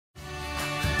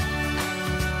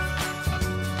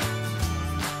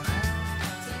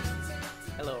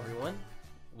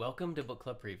welcome to Book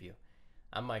Club Preview.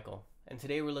 I'm Michael, and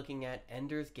today we're looking at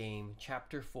Ender's Game,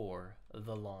 Chapter 4,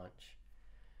 The Launch.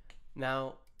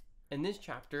 Now, in this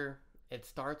chapter, it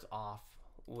starts off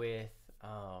with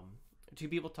two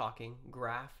people talking,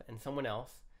 Graf and someone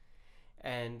else,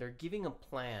 and they're giving a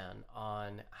plan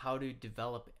on how to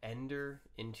develop Ender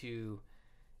into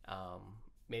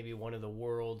maybe one of the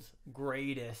world's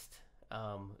greatest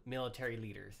military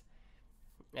leaders.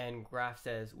 And Graf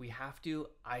says, we have to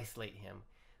isolate him.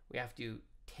 We have to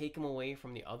take him away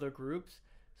from the other groups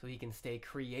so he can stay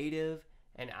creative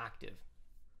and active.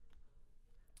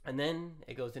 And then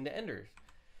it goes into Ender's.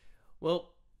 Well,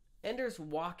 Ender's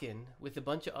walking with a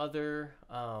bunch of other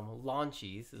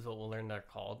launchies, is what we'll learn they're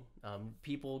called.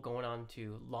 People going on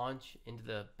to launch into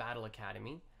the Battle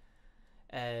Academy.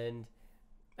 And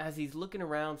as he's looking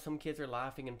around, some kids are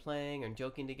laughing and playing and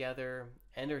joking together.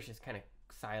 Ender's just kind of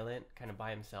silent, kind of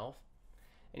by himself.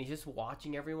 And he's just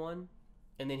watching everyone.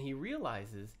 And then he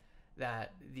realizes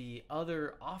that the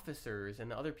other officers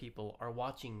and the other people are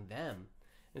watching them.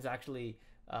 There's actually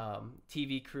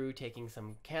TV crew taking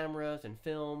some cameras and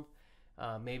film,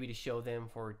 maybe to show them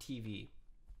for TV.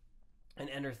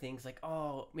 And Ender thinks like,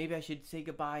 oh, maybe I should say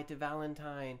goodbye to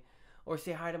Valentine or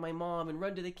say hi to my mom and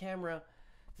run to the camera.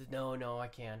 He says, no, I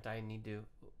can't. I need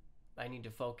to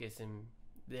focus, and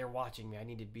they're watching me. I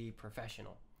need to be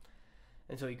professional.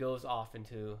 And so he goes off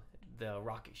into the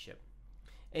rocket ship.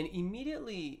 And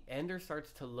immediately, Ender starts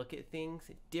to look at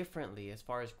things differently as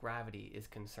far as gravity is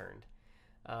concerned.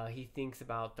 He thinks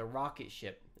about the rocket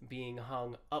ship being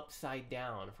hung upside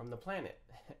down from the planet.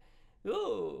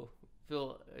 Ooh,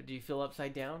 do you feel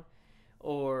upside down?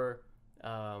 Or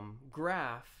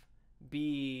Graf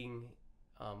being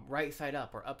right side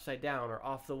up or upside down or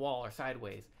off the wall or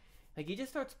sideways. Like, he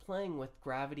just starts playing with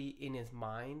gravity in his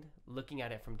mind, looking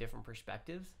at it from different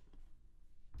perspectives.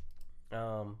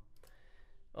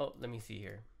 Let me see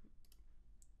here.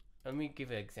 Let me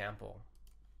give an example.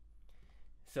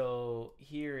 So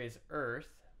here is Earth.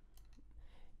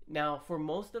 Now, for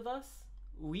most of us,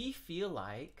 we feel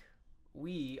like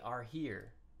we are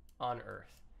here on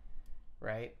Earth,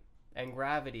 right? And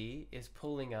gravity is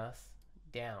pulling us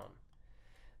down.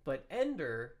 But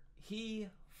Ender, he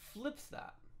flips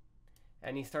that.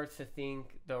 And he starts to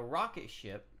think the rocket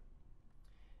ship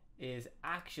is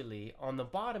actually on the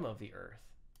bottom of the Earth.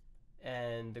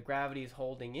 And the gravity is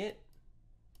holding it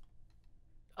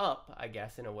up, I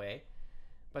guess, in a way.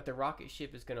 But the rocket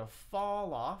ship is going to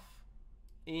fall off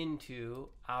into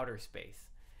outer space.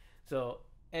 So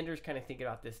Ender's kind of thinking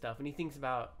about this stuff. And he thinks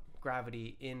about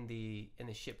gravity in the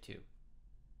ship too.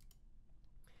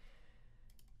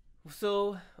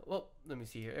 So, well, let me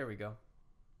see here. There we go.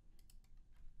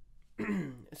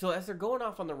 So as they're going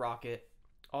off on the rocket,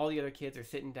 all the other kids are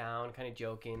sitting down, kind of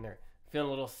joking. They're feeling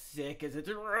a little sick as it's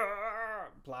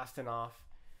blasting off.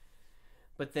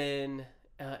 But then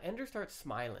Ender starts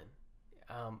smiling.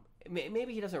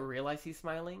 Maybe he doesn't realize he's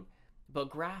smiling, but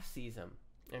Graf sees him.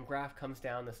 And Graf comes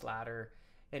down this ladder,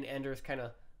 and Ender's kind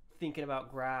of thinking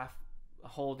about Graf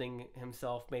holding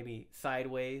himself maybe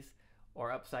sideways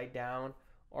or upside down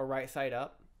or right side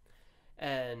up.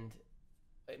 And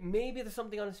maybe there's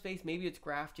something on his face. Maybe it's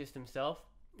Graf just himself.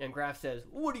 And Graf says,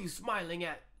 "What are you smiling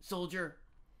at, soldier?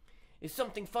 Is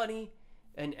something funny?"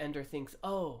 And Ender thinks,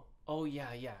 oh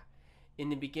yeah. In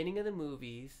the beginning of the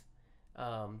movies,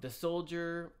 the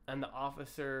soldier and the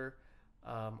officer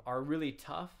are really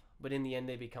tough, but in the end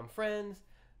they become friends.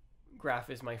 Graf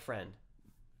is my friend.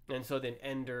 And so then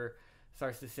Ender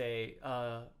starts to say,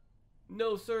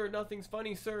 "No, sir, nothing's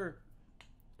funny, sir."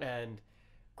 And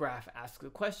Graf asks a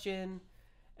question,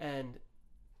 and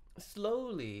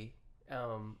slowly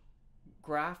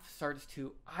Graf starts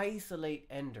to isolate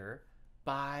Ender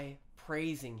by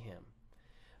praising him,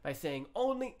 by saying,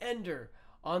 "Only Ender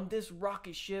on this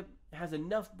rocket ship has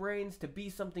enough brains to be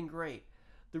something great.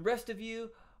 The rest of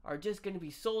you are just going to be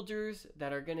soldiers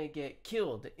that are going to get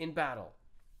killed in battle."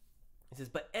 He says,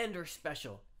 "But Ender's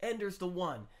special. Ender's the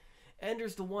one.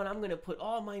 Ender's the one I'm going to put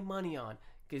all my money on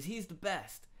because he's the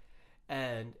best."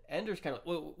 And Ender's kind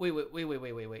of,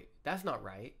 wait. That's not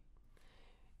right.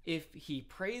 If he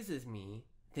praises me,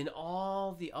 then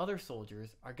all the other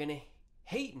soldiers are going to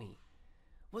hate me.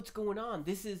 What's going on?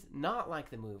 This is not like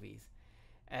the movies.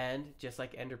 And just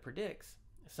like Ender predicts,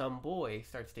 some boy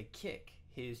starts to kick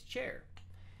his chair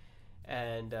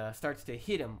and starts to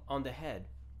hit him on the head.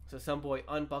 So some boy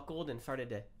unbuckled and started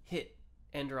to hit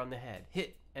Ender on the head.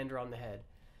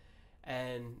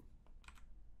 And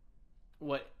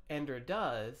what Ender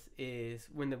does is,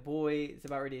 when the boy is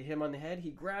about ready to hit him on the head,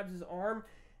 he grabs his arm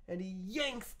and he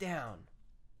yanks down.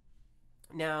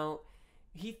 Now,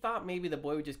 he thought maybe the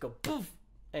boy would just go poof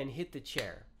and hit the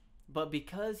chair. But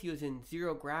because he was in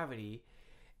zero gravity,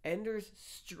 Ender's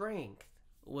strength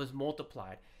was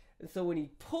multiplied. And so when he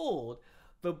pulled,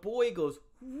 the boy goes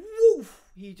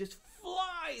woof. He just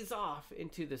flies off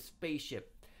into the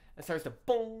spaceship and starts to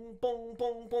boom, boom,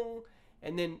 boom, boom.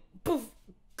 And then poof.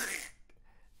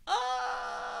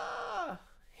 Ah!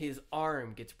 His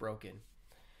arm gets broken.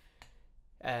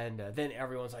 And then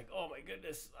everyone's like, oh my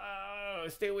goodness,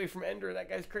 stay away from Ender. That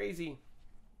guy's crazy.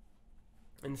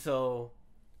 And so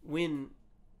when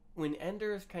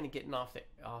Ender's kind of getting off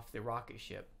the rocket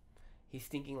ship, he's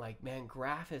thinking like, man,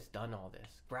 Graf has done all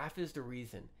this. Graf is the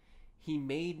reason. He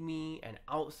made me an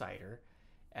outsider,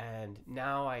 and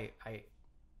now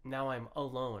I'm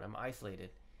alone. I'm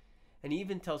isolated. And he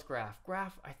even tells Graf,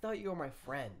 I thought you were my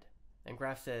friend. And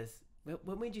Graf says,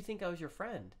 what made you think I was your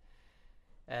friend?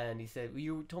 And he said, well,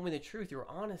 you told me the truth. You were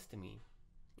honest to me.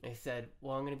 And he said,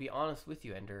 well, I'm going to be honest with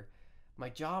you, Ender. My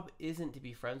job isn't to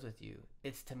be friends with you.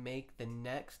 It's to make the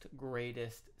next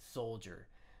greatest soldier,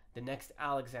 the next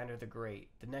Alexander the Great,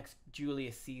 the next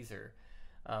Julius Caesar,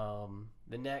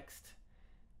 the next,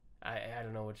 I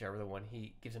don't know whichever the one.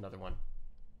 He gives another one,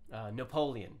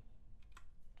 Napoleon.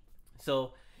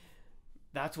 So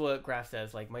that's what Graf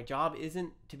says. Like, my job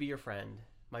isn't to be your friend.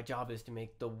 My job is to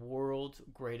make the world's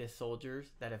greatest soldiers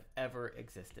that have ever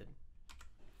existed.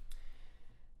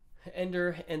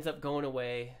 Ender ends up going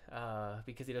away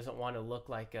because he doesn't want to look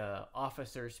like a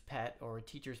officer's pet or a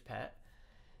teacher's pet.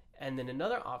 And then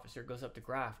another officer goes up to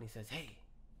Graf and he says, hey,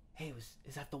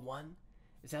 is that the one?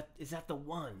 Is that the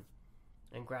one?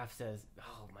 And Graf says,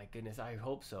 oh my goodness, I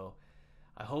hope so.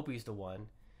 I hope he's the one.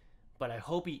 But I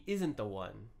hope he isn't the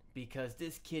one, because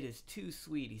this kid is too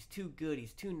sweet. He's too good.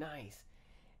 He's too nice.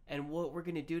 And what we're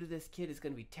going to do to this kid is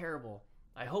going to be terrible.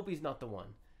 I hope he's not the one.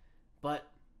 But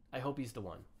I hope he's the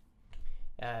one.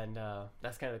 And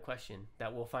that's kind of the question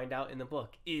that we'll find out in the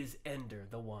book. Is Ender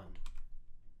the one?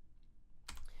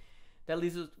 That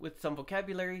leaves us with some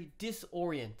vocabulary.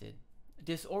 Disoriented.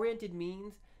 Disoriented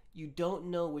means you don't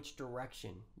know which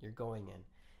direction you're going in.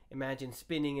 Imagine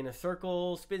spinning in a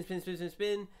circle. Spin, spin, spin, spin,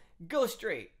 spin. Go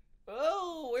straight.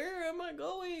 Oh, where am I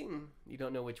going? You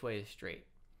don't know which way is straight.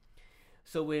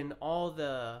 So when all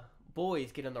the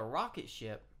boys get on the rocket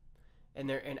ship and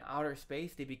they're in outer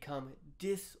space, they become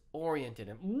disoriented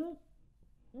and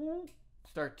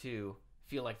start to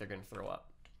feel like they're going to throw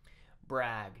up.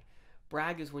 Brag.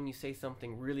 Brag is when you say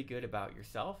something really good about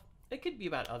yourself. It could be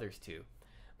about others too.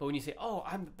 But when you say, oh,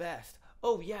 I'm the best.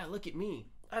 Oh, yeah, look at me.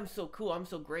 I'm so cool. I'm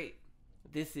so great.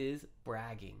 This is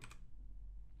bragging.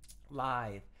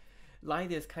 Lithe.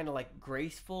 Lithe is kind of like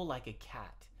graceful, like a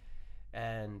cat.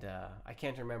 And I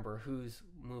can't remember who's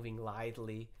moving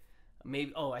lithely.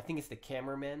 Maybe, I think it's the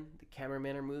cameramen. The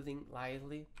cameramen are moving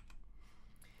lithely.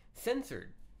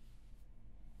 Censored.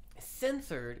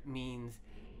 Censored means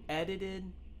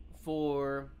edited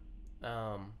for,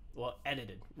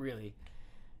 edited, really.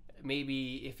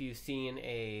 Maybe if you've seen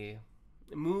a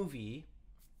movie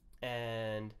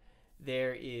and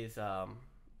there is,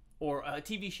 or a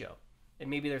TV show, and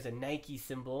maybe there's a Nike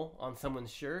symbol on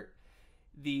someone's shirt,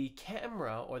 the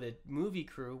camera or the movie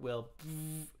crew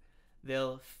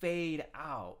they'll fade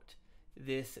out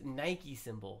this Nike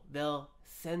symbol. They'll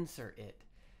censor it.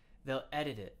 They'll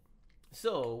edit it.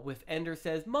 So if Ender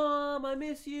says, Mom, I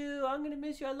miss you. I'm going to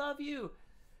miss you. I love you.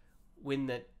 When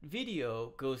the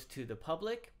video goes to the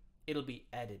public, it'll be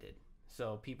edited.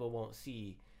 So people won't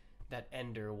see that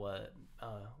Ender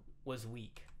was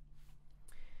weak.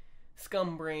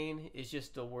 Scumbrain is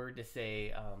just a word to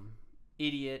say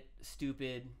idiot,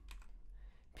 stupid.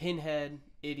 Pinhead,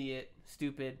 idiot,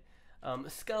 stupid.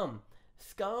 Scum.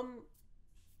 Scum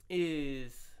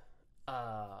is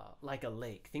like a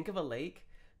lake. Think of a lake.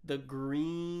 The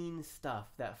green stuff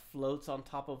that floats on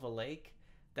top of a lake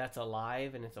that's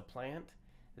alive and it's a plant,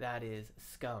 that is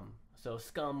scum. So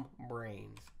scum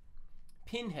brains.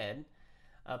 Pinhead.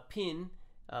 A pin.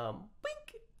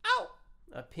 Bink! Ow!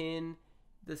 A pin.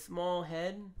 The small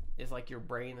head is like your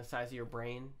brain, the size of your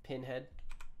brain. Pinhead.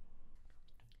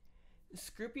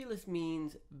 Scrupulous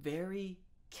means very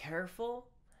careful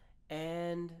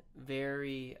and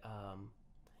very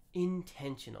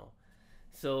intentional.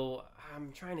 So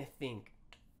I'm trying to think.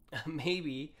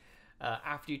 Maybe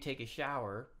after you take a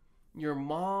shower, your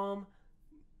mom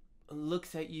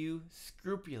looks at you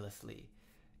scrupulously.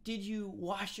 Did you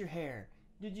wash your hair?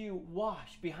 Did you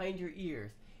wash behind your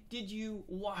ears? Did you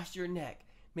wash your neck?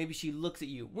 Maybe she looks at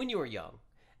you when you were young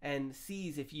and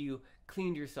sees if you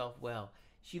cleaned yourself well.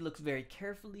 She looks very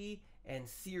carefully and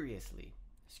seriously,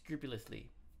 scrupulously.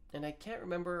 And I can't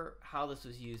remember how this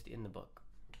was used in the book.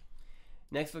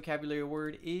 Next vocabulary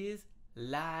word is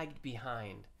lagged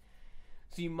behind.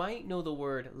 So you might know the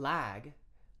word lag.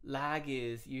 Lag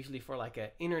is usually for like an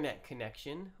internet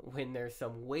connection when there's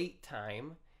some wait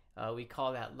time. We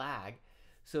call that lag.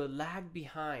 So lag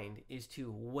behind is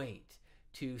to wait,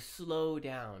 to slow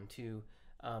down, to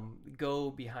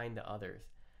go behind the others.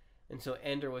 And so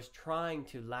Ender was trying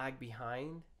to lag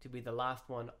behind to be the last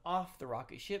one off the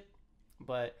rocket ship,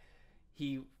 but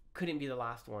he couldn't be the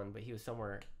last one, but he was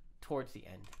somewhere towards the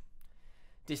end.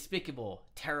 Despicable,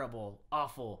 terrible,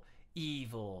 awful,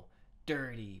 evil,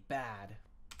 dirty, bad.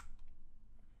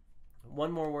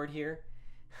 One more word here,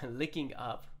 licking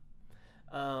up.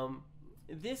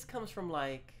 This comes from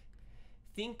like,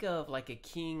 think of like a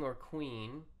king or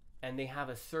queen, and they have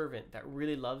a servant that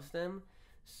really loves them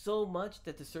so much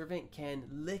that the servant can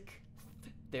lick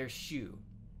their shoe.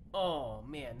 Oh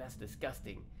man, that's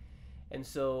disgusting. And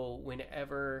so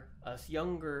whenever a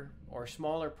younger or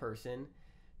smaller person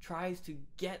tries to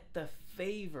get the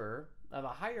favor of a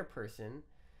higher person,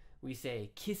 we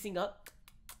say kissing up,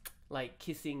 like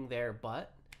kissing their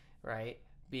butt, right?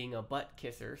 Being a butt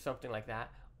kisser, something like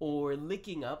that. Or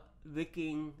licking up,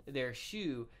 licking their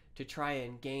shoe to try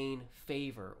and gain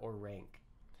favor or rank.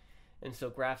 And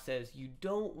so Graf says, you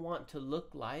don't want to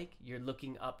look like you're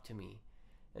looking up to me.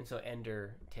 And so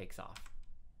Ender takes off.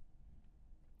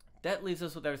 That leaves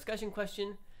us with our discussion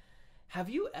question. Have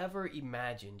you ever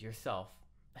imagined yourself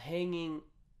hanging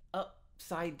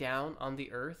upside down on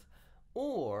the earth,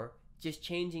 or just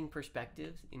changing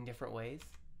perspectives in different ways?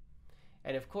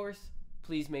 And of course,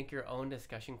 please make your own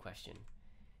discussion question.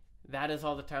 That is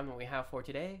all the time that we have for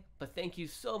today, but thank you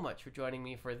so much for joining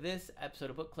me for this episode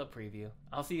of Book Club Preview.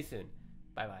 I'll see you soon.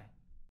 Bye-bye.